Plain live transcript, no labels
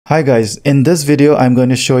Hi guys, in this video I'm going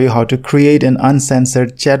to show you how to create an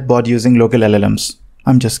uncensored chatbot using local LLMs.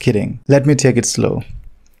 I'm just kidding. Let me take it slow.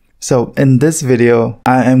 So in this video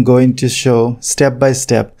I am going to show step by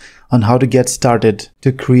step on how to get started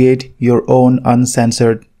to create your own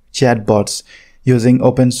uncensored chatbots using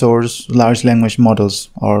open source large language models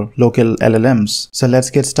or local LLMs. So let's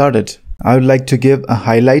get started. I would like to give a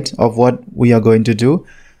highlight of what we are going to do.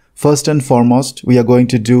 First and foremost, we are going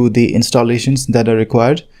to do the installations that are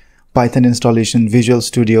required. Python installation, Visual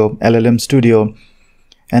Studio, lmstudio,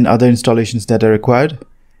 and other installations that are required.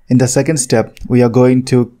 In the second step, we are going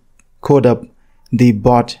to code up the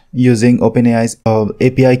bot using OpenAI's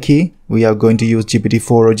API key. We are going to use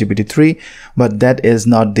GPT-4 or GPT-3, but that is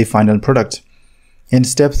not the final product. In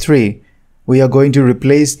step 3, we are going to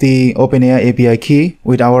replace the OpenAI API key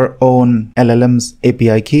with our own LLM's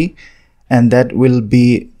API key, and that will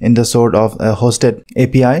be in the sort of a hosted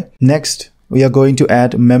API. Next, we are going to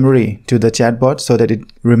add memory to the chatbot so that it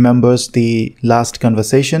remembers the last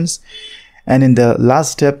conversations. And in the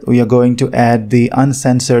last step, we are going to add the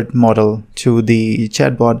uncensored model to the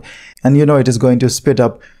chatbot. And it is going to spit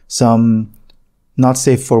up some not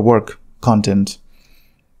safe for work content.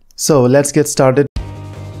 So let's get started.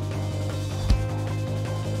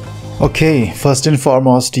 Okay, first and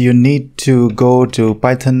foremost, you need to go to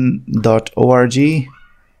python.org.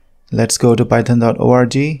 Let's go to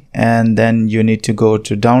python.org, and then you need to go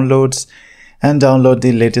to downloads and download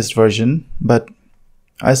the latest version. But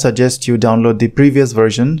I suggest you download the previous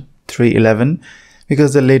version 3.11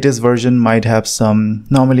 because the latest version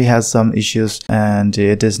normally has some issues and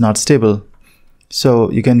it is not stable. So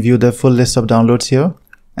you can view the full list of downloads here,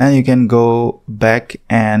 and you can go back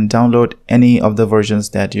and download any of the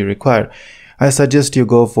versions that you require. I suggest you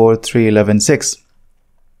go for 3.11.6.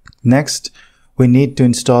 Next, we need to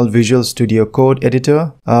install Visual Studio Code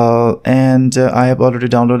Editor, and I have already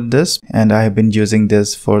downloaded this and I have been using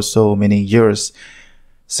this for so many years.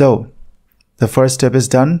 So the first step is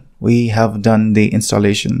done. We have done the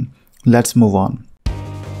installation. Let's move on.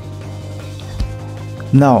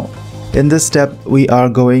 Now, in this step, we are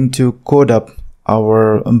going to code up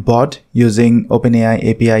our bot using OpenAI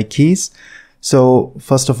API keys. So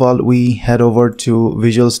first of all, we head over to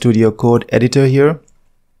Visual Studio Code Editor here.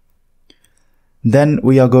 Then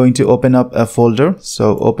we are going to open up a folder.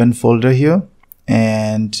 So open folder here,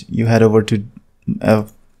 and you head over to a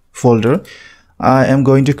folder. I am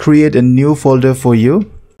going to create a new folder for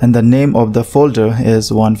you, and the name of the folder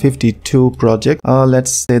is 152 project. Let's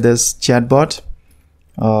say this chatbot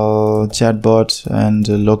and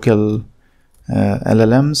local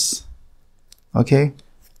LLMs. Okay,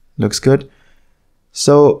 looks good.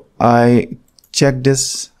 So I check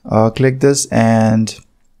this, click this, and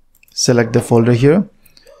select the folder here.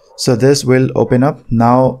 So this will open up.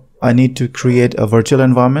 Now I need to create a virtual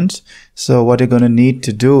environment. So what you're going to need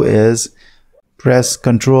to do is press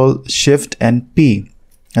Ctrl Shift and P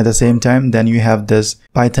at the same time. Then you have this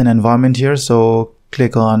Python environment here. So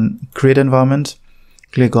click on Create Environment,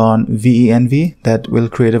 click on VENV. That will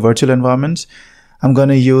create a virtual environment. I'm going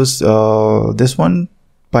to use this one,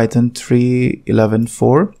 Python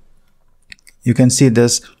 3.11.4. You can see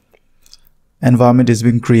this environment is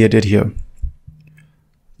being created here.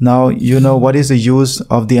 Now you know what is the use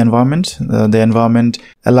of the environment. The environment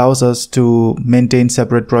allows us to maintain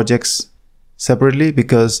separate projects separately,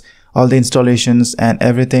 because all the installations and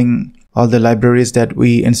everything, all the libraries that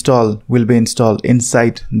we install will be installed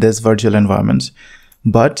inside this virtual environment.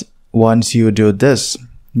 But once you do this,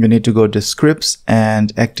 you need to go to scripts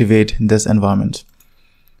and activate this environment.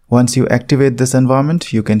 Once you activate this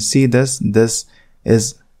environment, you can see this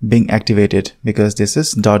is being activated because this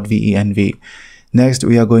is .venv. Next,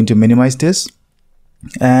 we are going to minimize this,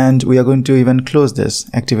 and we are going to even close this,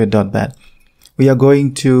 activate.bat. We are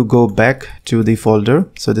going to go back to the folder.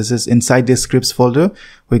 So this is inside the scripts folder.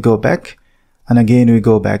 We go back, and again we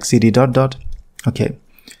go back, cd ... Okay,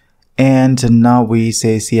 and now we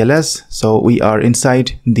say cls. So we are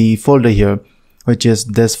inside the folder here, which is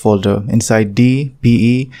this folder, inside D,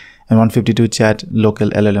 PE, and 152 chat local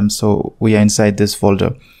LLM. So we are inside this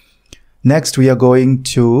folder. Next, we are going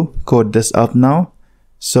to code this up now.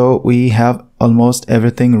 So we have almost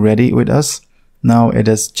everything ready with us. Now it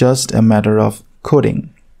is just a matter of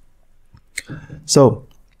coding. So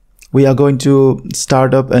we are going to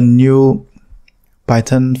start up a new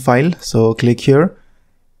Python file. So click here,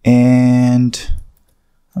 and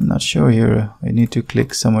I'm not sure here. I need to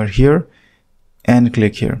click somewhere here and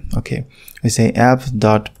click here. Okay, we say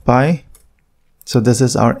app.py. So this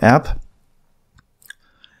is our app.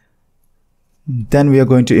 Then we are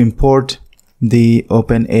going to import the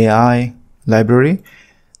OpenAI library.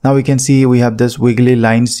 Now we can see we have this wiggly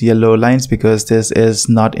lines, yellow lines, because this is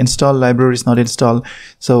not installed, library is not installed.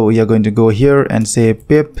 So we are going to go here and say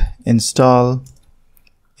pip install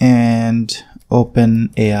and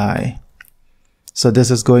OpenAI. So this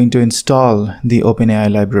is going to install the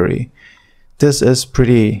OpenAI library. This is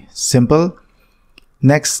pretty simple.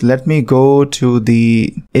 Next, let me go to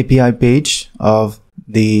the API page of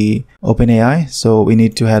the OpenAI. So we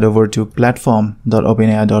need to head over to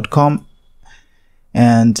platform.openai.com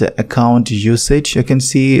and account usage. You can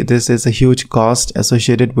see this is a huge cost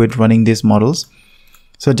associated with running these models.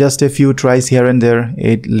 So just a few tries here and there,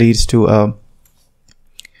 it leads to a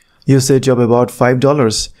usage of about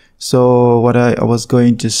 $5. So what I was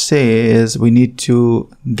going to say is we need to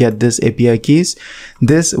get this API keys.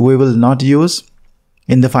 This we will not use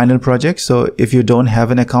in the final project. So if you don't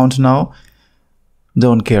have an account now,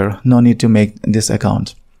 don't care, no need to make this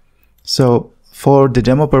account. So for the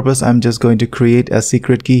demo purpose, I'm just going to create a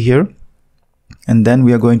secret key here, and then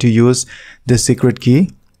we are going to use this secret key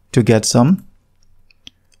to get some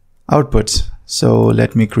outputs. So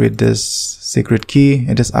let me create this secret key.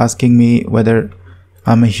 It is asking me whether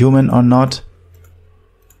I'm a human or not.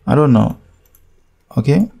 I don't know.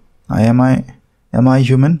 Okay, am I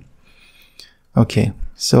human? Okay,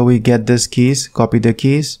 so we get these keys, copy the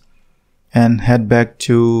keys, and head back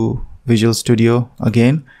to Visual Studio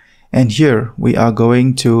again. And here we are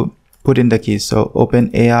going to put in the keys. So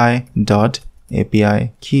OpenAI.API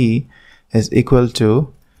key is equal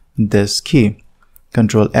to this key.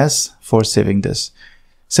 Control S for saving this.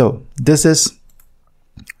 So this is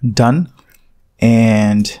done,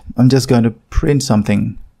 and I'm just going to print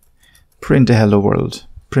something. Print a hello world.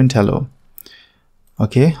 Print hello.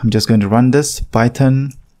 Okay, I'm just going to run this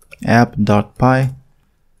python app.py.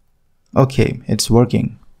 Okay, it's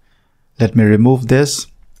working. Let me remove this.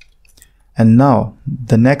 And now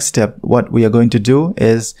the next step, what we are going to do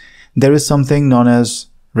is there is something known as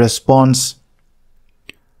response,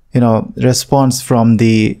 response from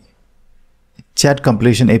the chat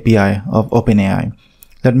completion API of OpenAI.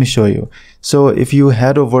 Let me show you. So if you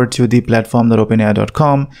head over to the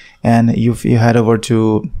platform.openai.com and you head over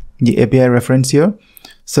to the API reference here,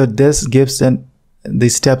 so this gives the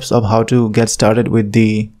steps of how to get started with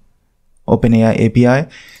the OpenAI API.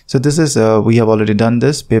 So this is we have already done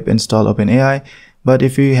this, pip install OpenAI. But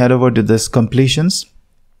if you head over to this completions,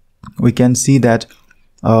 we can see that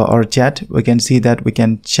we can see that we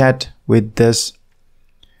can chat with this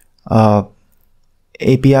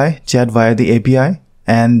API, chat via the API,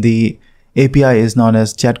 and the API is known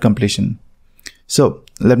as chat completion. So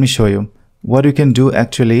let me show you. What you can do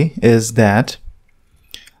actually is that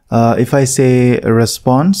if I say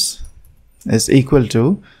response is equal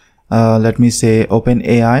to let me say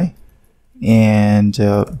OpenAI and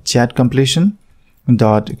chat completion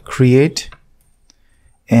dot create,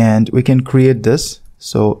 and we can create this.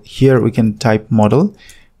 So here we can type model.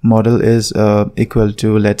 Model is equal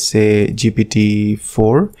to, let's say,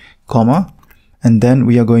 GPT-4, comma, and then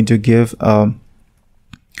we are going to give a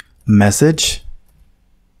messages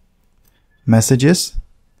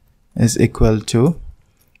is equal to,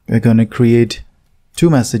 we're going to create 2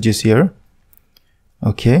 messages here.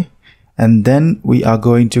 Okay, and then we are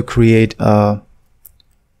going to create a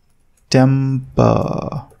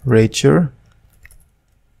temperature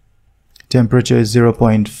is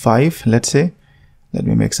 0.5, let's say. Let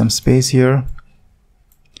me make some space here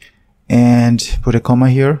and put a comma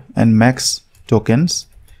here, and max tokens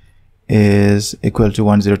is equal to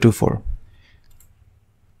 1024.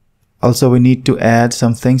 Also, we need to add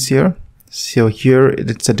some things here. So here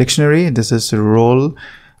it's a dictionary. This is role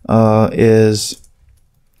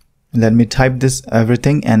let me type this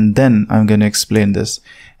everything, and then I'm going to explain this.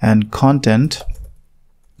 And content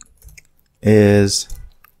is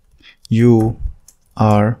you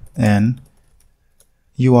are a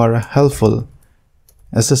helpful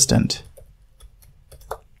assistant.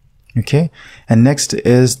 Okay, and next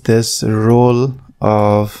is this role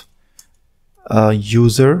of a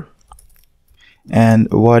user, and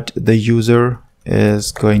what the user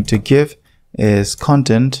is going to give is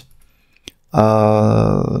content.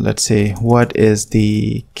 Let's say, what is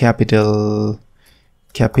the capital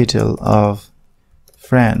of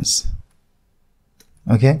France?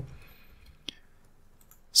 Okay,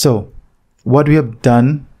 so what we have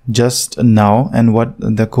done just now and what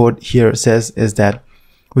the code here says is that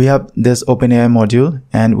we have this OpenAI module,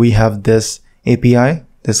 and we have this API,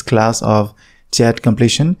 this class of chat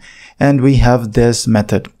completion, and we have this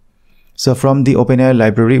method. So from the OpenAI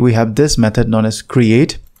library, we have this method known as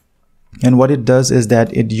create, and what it does is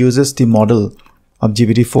that it uses the model of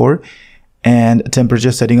GPT-4 and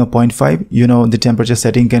temperature setting of 0.5. The temperature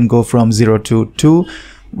setting can go from 0 to 2,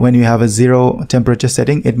 when you have a 0 temperature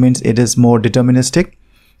setting, it means it is more deterministic.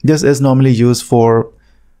 This is normally used for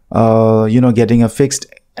getting a fixed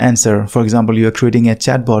answer. For example, you are creating a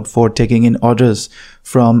chatbot for taking in orders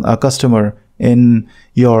from a customer in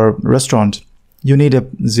your restaurant. You need a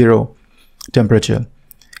 0 temperature.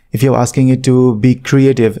 If you're asking it to be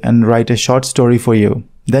creative and write a short story for you,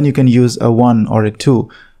 then you can use a 1 or a 2,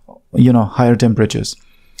 higher temperatures.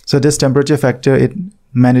 So this temperature factor, it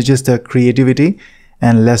manages the creativity,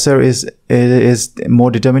 and lesser is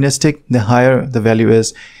more deterministic. The higher the value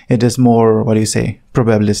is, it is more,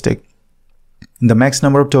 probabilistic. The max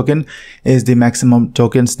number of token is the maximum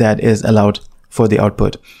tokens that is allowed for the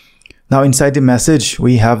output. Now inside the message,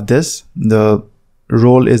 we have this. The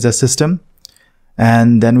role is the system.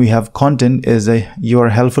 And then we have content is your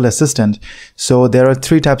helpful assistant. So there are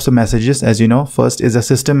 3 types of messages, as you know. First is a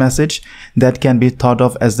system message that can be thought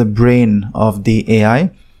of as the brain of the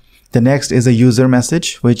AI. The next is a user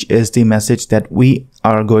message, which is the message that we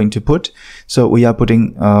are going to put. So we are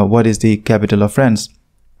putting what is the capital of friends.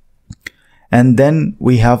 And then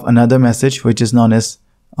we have another message, which is known as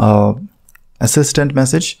assistant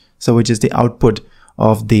message. So which is the output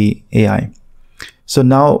of the AI. So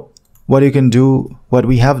now what you can do, what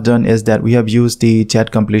we have done is that we have used the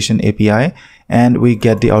chat completion API and we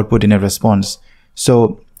get the output in a response.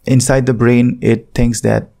 So inside the brain, it thinks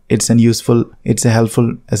that it's a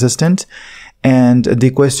helpful assistant. And the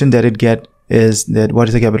question that it get is that what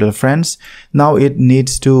is the capital of friends? Now it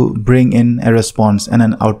needs to bring in a response and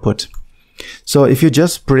an output. So if you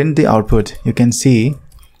just print the output, you can see,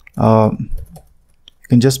 you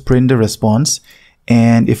can just print the response.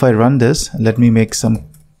 And if I run this, let me make some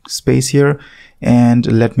space here and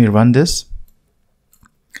let me run this.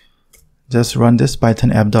 Just run this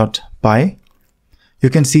python app.py. You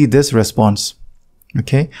can see this response.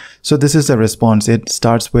 Okay, so this is a response. It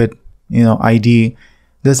starts with ID.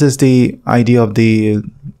 This is the ID of the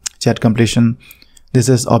chat completion. This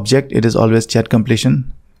is object. It is always chat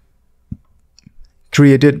completion.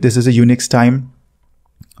 Created. This is a Unix time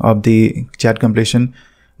of the chat completion.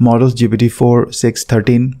 Models GPT-4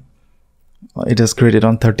 6.13. It is created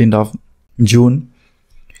on 13th of June.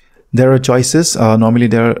 There are choices. Normally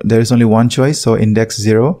there is only one choice, so index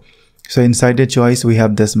 0. So inside the choice we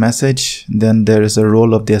have this message, then there is a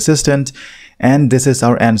role of the assistant, and this is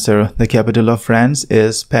our answer. The capital of France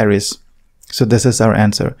is Paris. So this is our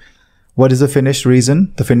answer. What is the finished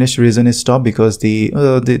reason? The finished reason is stop because the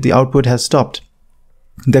output has stopped.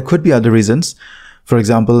 There could be other reasons. For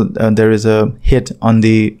example, there is a hit on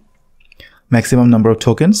the maximum number of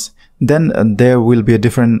tokens. Then there will be a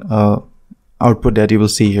different output that you will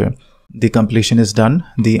see here. The completion is done.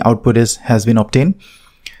 The output has been obtained.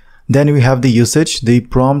 Then we have the usage. The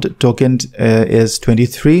prompt token is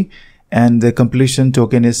 23 and the completion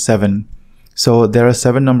token is 7. So there are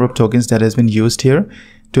 7 number of tokens that has been used here.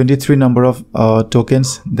 23 number of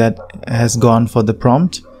tokens that has gone for the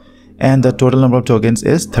prompt, and the total number of tokens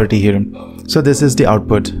is 30 here. So this is the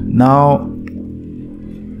output. Now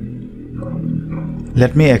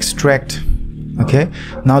let me extract. Okay,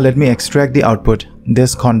 now let me extract the output,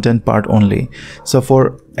 this content part only. So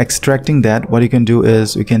for extracting that, what you can do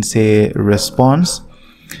is we can say response,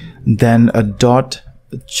 then a dot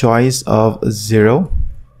choice of 0.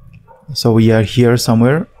 So we are here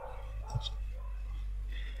somewhere.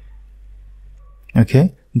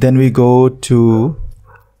 Okay, then we go to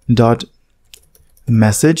dot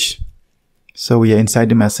message. So we are inside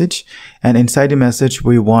the message, and inside the message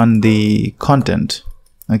we want the content.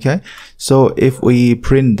 Okay, so if we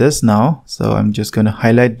print this now, so I'm just going to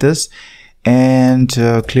highlight this and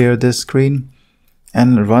clear this screen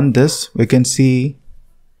and run this, we can see,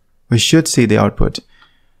 we should see the output.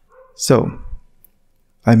 So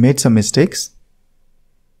I made some mistakes.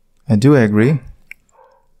 I do agree.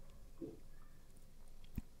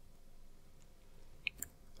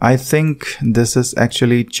 I think this is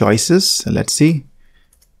actually choices. Let's see.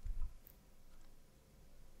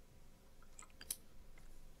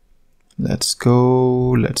 Let's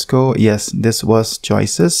go. Yes, this was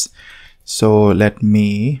choices. So let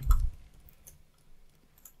me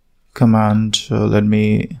let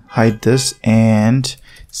me hide this and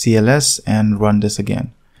CLS and run this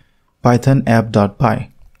again. Python app.py.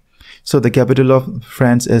 So the capital of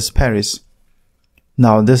France is Paris.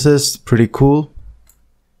 Now this is pretty cool.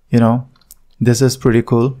 This is pretty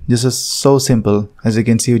cool. This is so simple. As you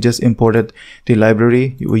can see, we just imported the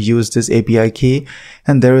library. We use this API key,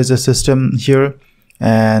 and there is a system here,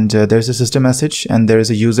 and there's a system message, and there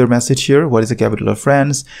is a user message here. What is the capital of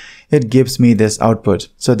France? It gives me this output.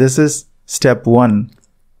 So this is step 1.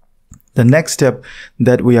 The next step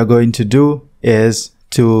that we are going to do is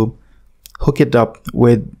to hook it up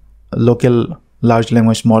with local large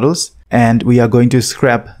language models, and we are going to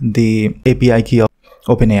scrap the API key of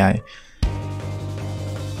OpenAI.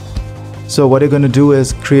 So what you're going to do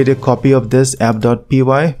is create a copy of this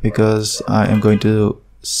app.py, because I am going to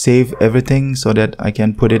save everything so that I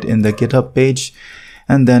can put it in the GitHub page,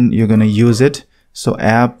 and then you're going to use it. So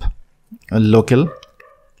app local.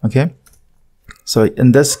 Okay, so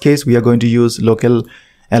in this case we are going to use local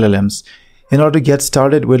LLMs. In order to get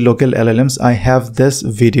started with local LLMs, I have this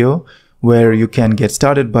video where you can get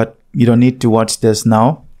started, but you don't need to watch this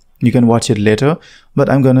now. You can watch it later, but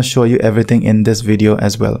I'm going to show you everything in this video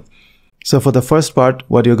as well. So for the first part,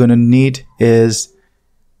 what you're going to need is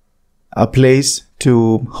a place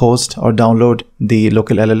to host or download the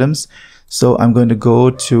local LLMs. So I'm going to go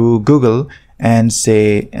to Google and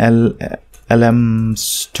say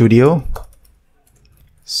lmstudio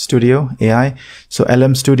AI. So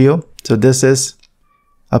lmstudio. So this is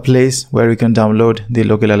a place where we can download the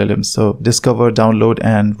local LLMs. So discover, download,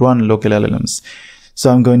 and run local LLMs. So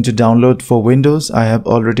I'm going to download for Windows. I have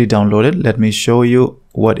already downloaded. Let me show you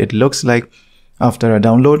what it looks like after I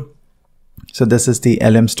download. So this is the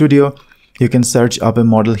lmstudio. You can search up a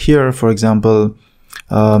model here, for example,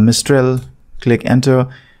 Mistral. Click enter,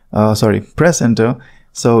 press enter.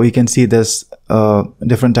 So you can see this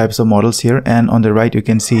different types of models here, and on the right you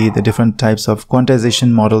can see the different types of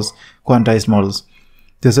quantization models, quantized models.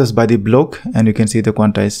 This is by the block, and you can see the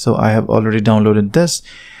quantized. So I have already downloaded this,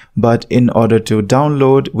 but in order to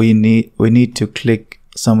download, we need to click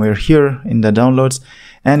somewhere here in the downloads,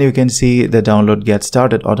 and you can see the download gets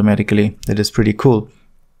started automatically. That is pretty cool.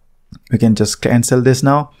 We can just cancel this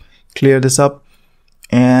now, clear this up,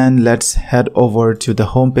 and let's head over to the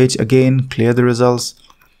home page again, clear the results,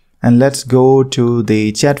 and let's go to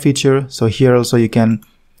the chat feature. So here also you can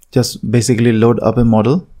just basically load up a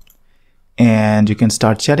model and you can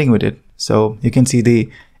start chatting with it. So you can see the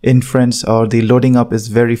inference or the loading up is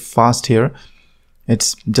very fast here.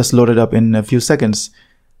 It's just loaded up in a few seconds.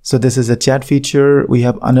 So this is a chat feature. We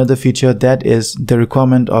have another feature that is the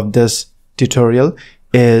requirement of this tutorial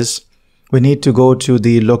is we need to go to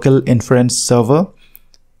the local inference server,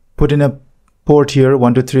 put in a port here,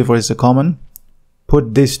 1234 is a common,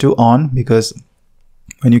 put these two on, because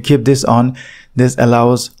when you keep this on, this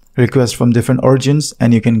allows requests from different origins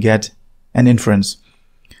and you can get an inference.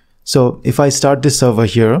 So if I start this server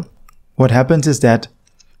here, what happens is that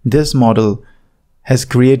this model has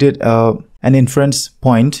created an inference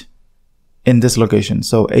point in this location.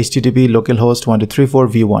 So HTTP localhost 1234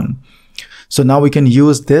 v1. So now we can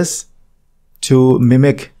use this to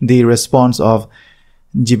mimic the response of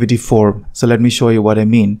GPT-4. So let me show you what I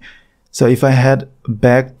mean. So if I head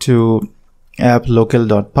back to app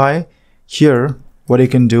local.py, here what you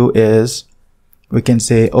can do is we can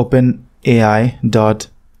say OpenAI.API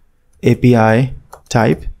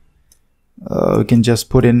type. We can just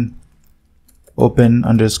put in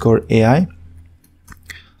open_AI.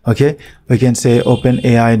 Okay, we can say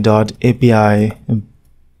OpenAI.API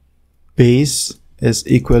base is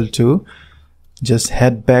equal to, just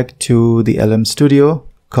head back to the lmstudio,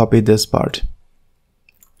 copy this part,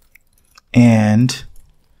 and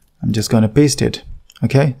I'm just going to paste it.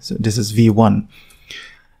 Okay, so this is v1.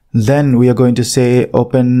 Then we are going to say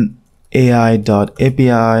OpenAI.API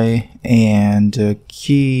and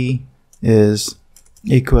key is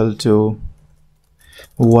equal to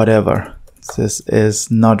whatever. This is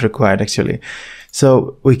not required actually.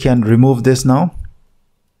 So we can remove this now.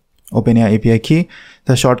 OpenAI API key.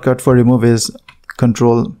 The shortcut for remove is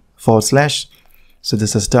Control/. So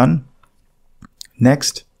this is done.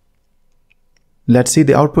 Next, let's see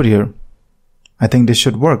the output here. I think this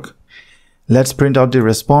should work. Let's print out the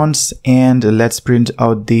response and let's print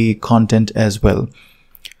out the content as well.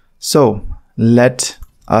 So let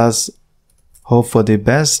us hope for the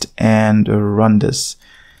best and run this.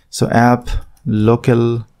 So app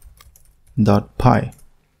local.py,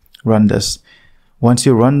 run this. Once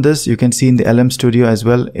you run this, you can see in the lmstudio as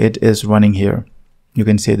well, it is running here. You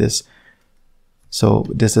can see this. So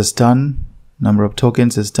this is done. Number of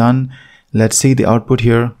tokens is done. Let's see the output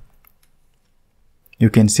here. You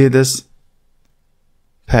can see this.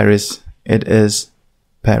 Paris. It is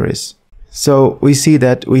Paris. So we see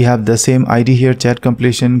that we have the same ID here, chat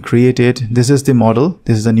completion created. This is the model.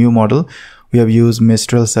 This is a new model. We have used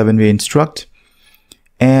Mistral 7v instruct.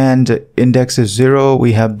 And index is 0.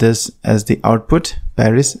 We have this as the output,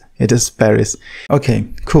 Paris. It is Paris. Okay,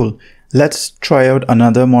 cool. Let's try out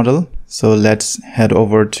another model. So let's head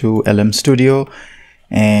over to lmstudio,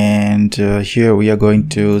 and here we are going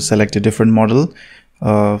to select a different model.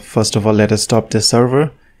 First of all, let us stop this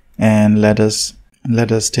server and let us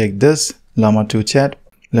take this Llama 2 chat.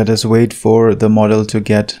 Let us wait for the model to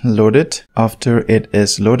get loaded. After it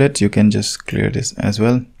is loaded, you can just clear this as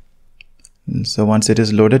well. So once it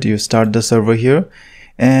is loaded, you start the server here,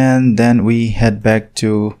 and then we head back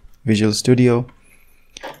to Visual Studio.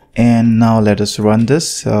 And now let us run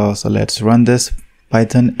this. So let's run this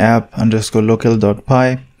python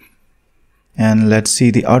app_local.py, and let's see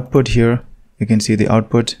the output here. You can see the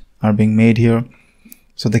output are being made here.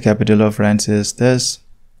 So the capital of France is this,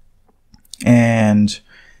 and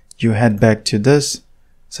you head back to this.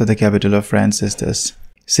 So the capital of France is this.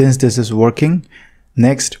 Since this is working,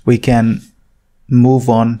 next we can move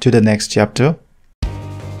on to the next chapter.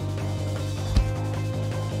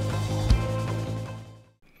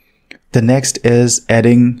 The next is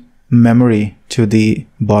adding memory to the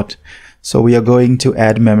bot. So we are going to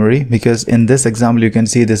add memory, because in this example you can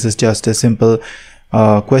see this is just a simple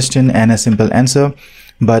question and a simple answer.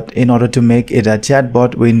 But in order to make it a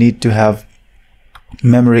chatbot, we need to have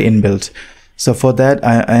memory inbuilt. So for that,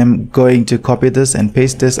 I am going to copy this and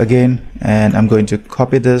paste this again, and I'm going to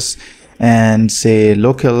copy this and say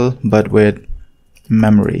local but with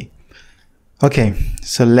memory. Okay,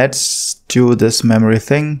 so let's do this memory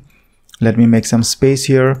thing. Let me make some space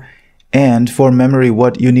here. And for memory,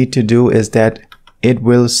 what you need to do is that it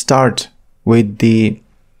will start with the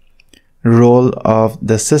role of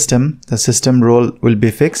the system. The system role will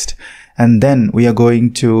be fixed, and then we are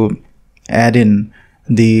going to add in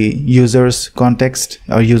the user's context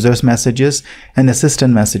or user's messages and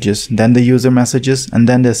assistant messages, then the user messages, and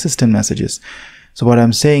then the assistant messages. So what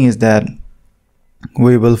I'm saying is that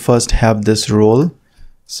we will first have this role.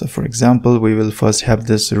 So for example, we will first have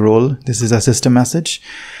this role. This is a system message,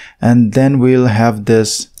 and then we'll have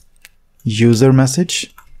this user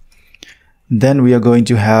message. Then we are going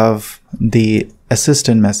to have the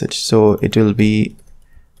assistant message. So it will be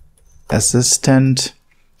assistant,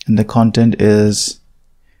 and the content is,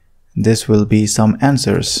 this will be some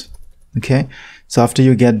answers. Okay, so after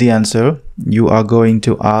you get the answer, you are going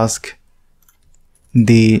to ask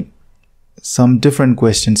some different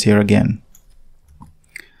questions here again.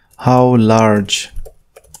 How large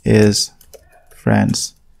is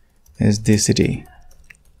France? Is the city?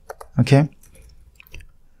 Okay,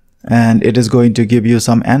 and it is going to give you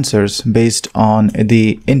some answers based on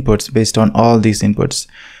the inputs, based on all these inputs.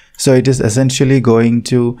 So it is essentially going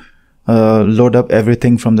to load up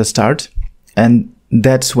everything from the start, and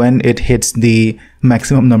that's when it hits the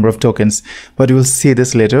maximum number of tokens. But we'll see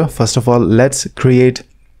this later. First of all, let's create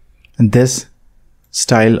this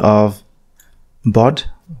style of bot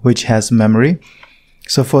which has memory.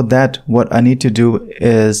 So for that, what I need to do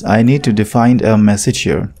is I need to define a message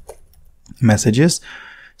here, messages.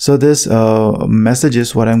 So this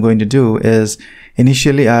messages, what I'm going to do is,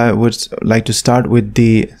 initially I would like to start with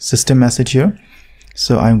the system message here.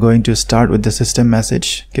 So I'm going to start with the system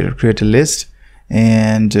message, create a list,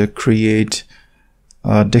 and create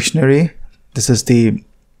a dictionary. This is the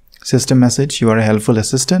system message. You are a helpful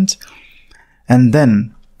assistant. And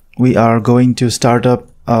then we are going to start up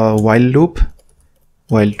a while loop,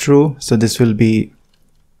 while true. So this will be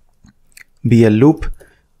a loop,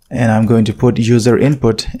 and I'm going to put user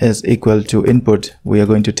input is equal to input. We are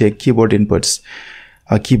going to take keyboard inputs.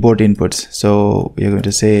 So we are going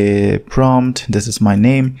to say prompt. This is my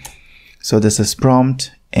name, so this is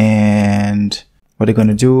prompt. And what we're going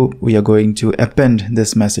to do, we are going to append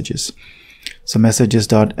this messages. So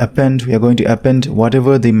messages.append, we are going to append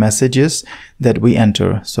whatever the messages that we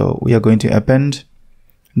enter. So we are going to append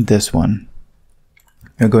this one.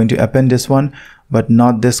 We are going to append this one, but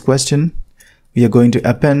not this question. We are going to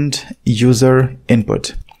append user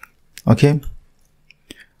input. Okay,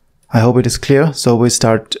 I hope it is clear. So we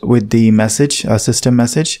start with the message, a system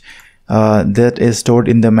message that is stored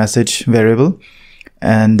in the message variable,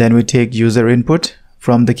 and then we take user input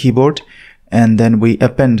from the keyboard, and then we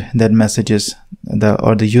append that messages the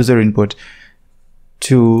user input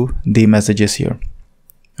to the messages here.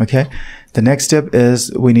 Okay, the next step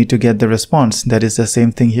is we need to get the response. That is the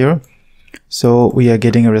same thing here. So we are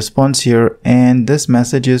getting a response here, and this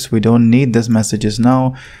messages, we don't need this messages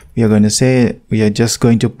now. We are going to say we are just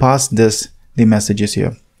going to pass the messages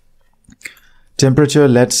here. Temperature,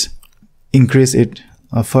 let's increase it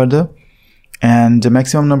further. And the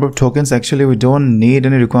maximum number of tokens, actually we don't need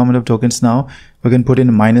any requirement of tokens now. We can put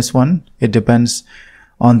in -1. It depends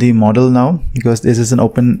on the model now, because this is an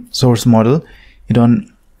open source model. You don't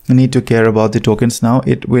need to care about the tokens now.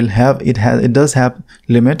 It does have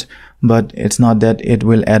limit, but it's not that it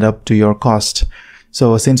will add up to your cost.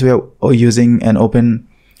 So since we are using an open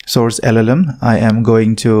source LLM, I am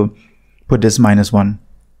going to put this -1.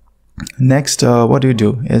 Next, what we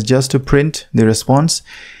do is just to print the response.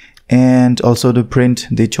 and also to print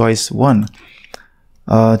the choice 1,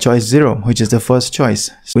 choice 0, which is the first choice.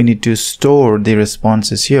 We need to store the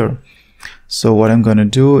responses here. So what I'm going to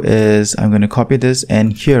do is I'm going to copy this,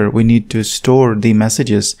 and here we need to store the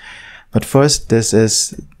messages. But first, this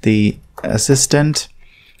is the assistant,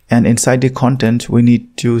 and inside the content we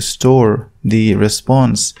need to store the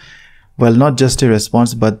response. Well, not just a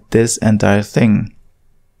response, but this entire thing.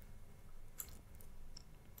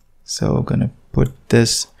 So I'm going to put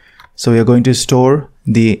this. So we are going to store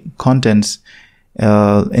the contents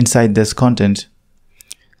inside this content.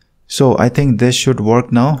 So I think this should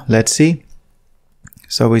work now. Let's see.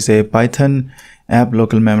 So we say Python app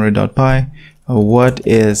local memory.py. What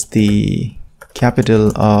is the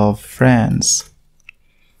capital of France?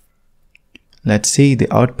 Let's see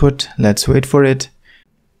the output. Let's wait for it.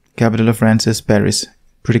 Capital of France is Paris.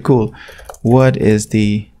 Pretty cool. What is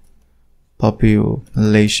the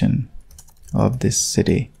population of this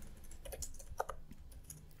city?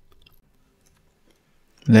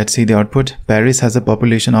 Let's see the output. Paris has a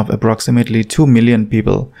population of approximately 2 million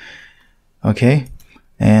people. Okay.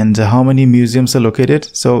 And how many museums are located?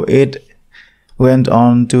 So it went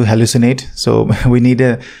on to hallucinate. So we need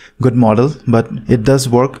a good model, but it does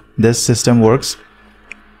work. This system works.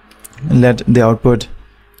 Let the output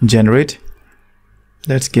generate.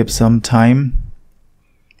 Let's give some time.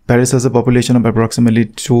 Paris has a population of approximately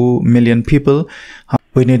 2 million people.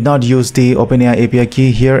 We need not use the OpenAI API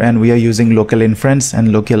key here, and we are using local inference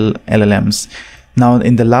and local LLMs. Now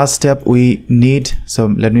in the last step we need, so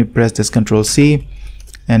let me press this Ctrl C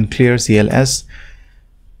and clear CLS.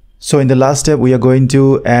 So in the last step we are going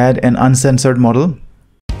to add an uncensored model.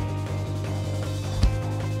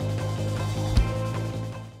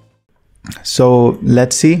 So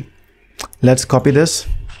let's see. Let's copy this.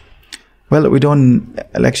 Well, we don't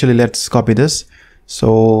actually, let's copy this.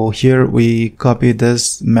 So here we copy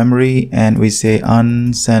this memory and we say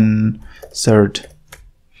uncensored.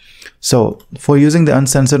 So for using the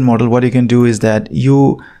uncensored model, what you can do is that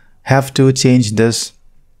you have to change this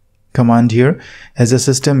command here. As a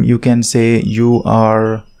system, you can say you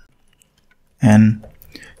are an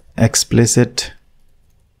explicit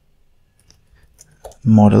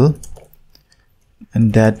model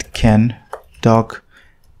and that can talk,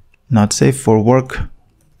 not safe for work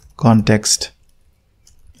context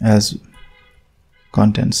as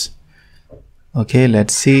contents. Okay,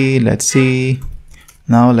 let's see.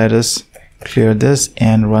 Now let us clear this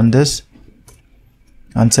and run this.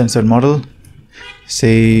 Uncensored model.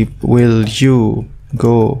 Say, will you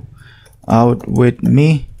go out with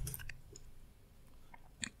me?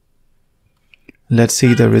 Let's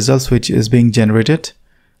see the results which is being generated.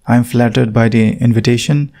 I'm flattered by the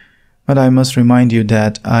invitation, but I must remind you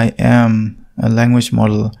that I am a language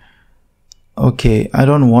model. Okay, I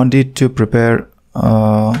don't want it to prepare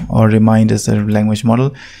or remind as a language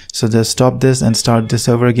model. So just stop this and start this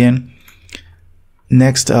over again.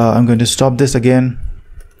 Next, I'm going to stop this again.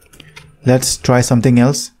 Let's try something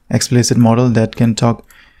else. Explicit model that can talk.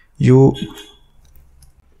 You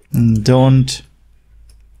don't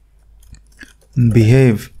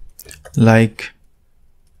behave like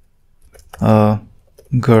a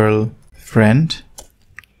girlfriend.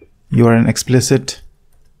 You are an explicit.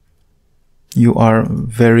 You are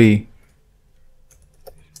very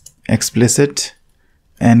explicit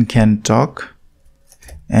and can talk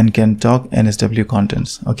NSW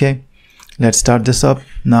contents. Okay, let's start this up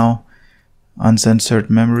now. Uncensored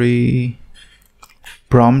memory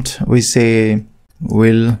prompt, we say,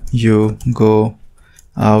 will you go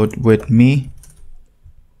out with me?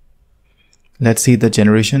 Let's see the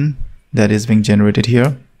generation that is being generated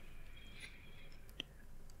here.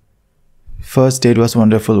 First date was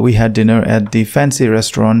wonderful. We had dinner at the fancy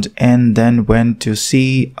restaurant and then went to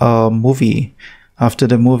see a movie. After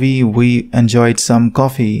the movie, we enjoyed some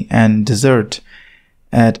coffee and dessert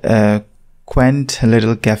at a quaint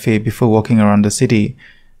little cafe before walking around the city,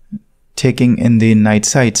 taking in the night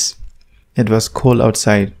sights. It was cold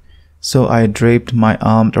outside, so I draped my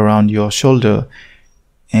arm around your shoulder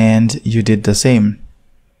and you did the same.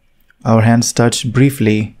 Our hands touched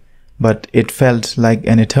briefly, but it felt like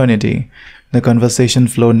an eternity. The conversation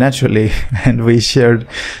flowed naturally and we shared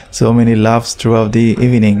so many laughs throughout the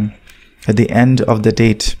evening. At the end of the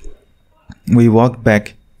date, we walked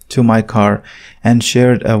back to my car and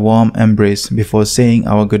shared a warm embrace before saying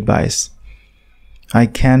our goodbyes. I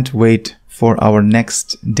can't wait for our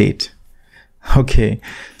next date. Okay,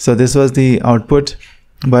 so this was the output,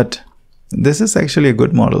 but this is actually a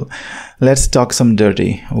good model. Let's talk some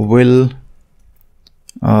dirty.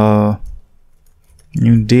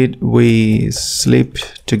 Did we sleep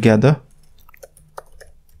together?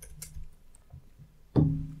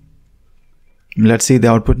 Let's see the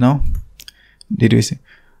output now. Did we see?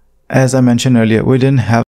 As I mentioned earlier, we didn't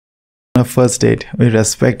have a first date. We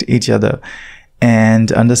respect each other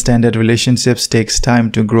and understand that relationships takes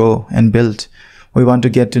time to grow and build. We want to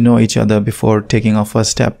get to know each other before taking our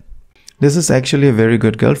first step. This is actually a very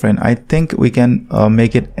good girlfriend. I think we can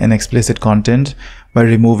make it an explicit content by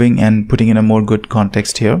removing and putting in a more good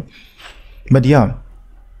context here. But yeah,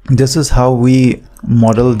 this is how we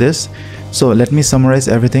model this. So let me summarize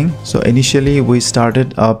everything. So initially we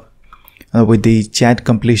started up with the chat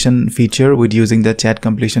completion feature. With using the chat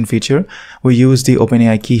completion feature, we used the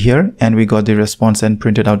OpenAI key here and we got the response and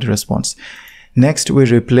printed out the response. Next, we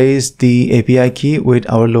replaced the API key with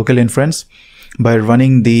our local inference by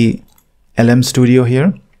running the lmstudio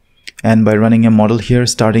here and by running a model here,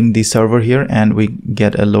 starting the server here, and we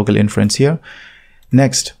get a local inference here.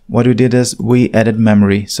 Next, what we did is we added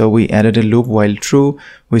memory. So we added a loop while true.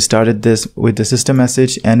 We started this with the system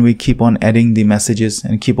message and we keep on adding the messages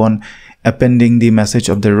and keep on appending the message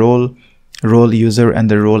of the role user and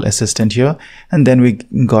the role assistant here. And then we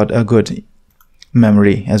got a good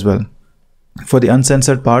memory as well. For the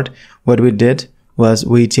uncensored part, what we did was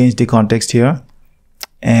we changed the context here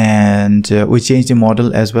and we changed the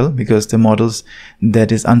model as well, because the models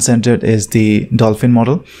that is uncensored is the dolphin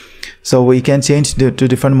model. So we can change to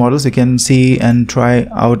different models. You can see and try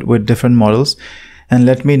out with different models, and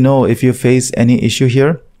let me know if you face any issue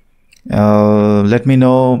here. Let me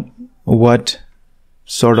know what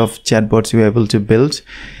sort of chatbots you're able to build,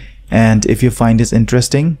 and if you find this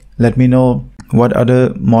interesting, let me know what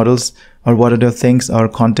other models or what other things or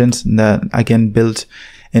contents that I can build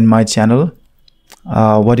in my channel.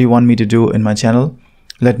 What do you want me to do in my channel?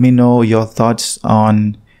 Let me know your thoughts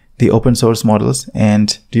on the open source models,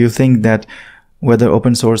 and do you think that whether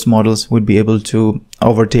open source models would be able to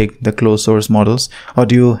overtake the closed source models, or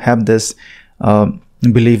do you have this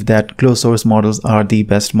belief that closed source models are the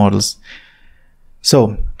best models?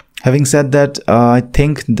 So having said that, I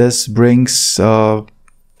think this brings to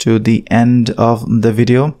the end of the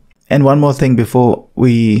video. And one more thing before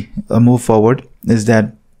we move forward is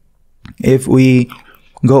that if we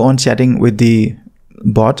go on chatting with the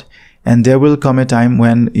bot, and there will come a time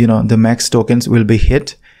when the max tokens will be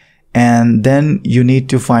hit, and then you need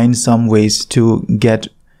to find some ways to get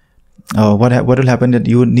what will happen, that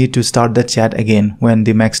you need to start the chat again when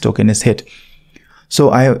the max token is hit. So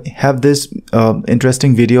I have this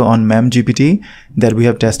interesting video on memGPT that we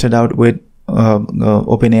have tested out with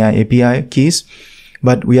OpenAI API keys,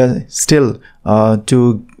 but we are still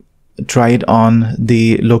to try it on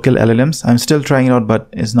the local LLMs. I'm still trying it out, but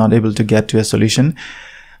it's not able to get to a solution.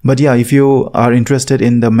 But yeah, if you are interested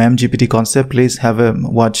in the memGPT concept, please have a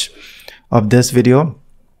watch of this video.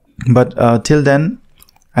 But till then,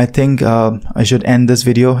 I think I should end this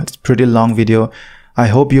video. It's a pretty long video. I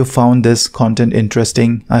hope you found this content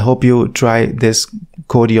interesting. I hope you try this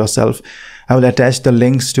code yourself. I will attach the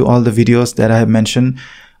links to all the videos that I have mentioned.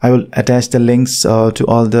 I will attach the links to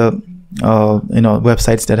all the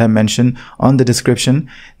websites that I mentioned on the description.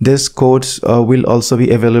 This code will also be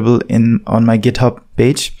available on my GitHub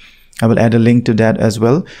page. I will add a link to that as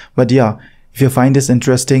well. But yeah, if you find this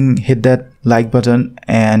interesting, hit that like button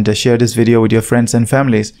and share this video with your friends and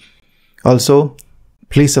families. Also,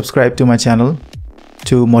 please subscribe to my channel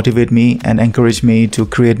to motivate me and encourage me to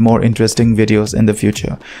create more interesting videos in the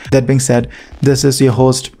future. That being said, this is your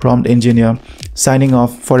host, Prompt Engineer, signing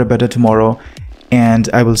off for a better tomorrow, and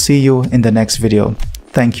I will see you in the next video.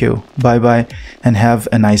 Thank you. Bye bye and have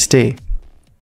a nice day.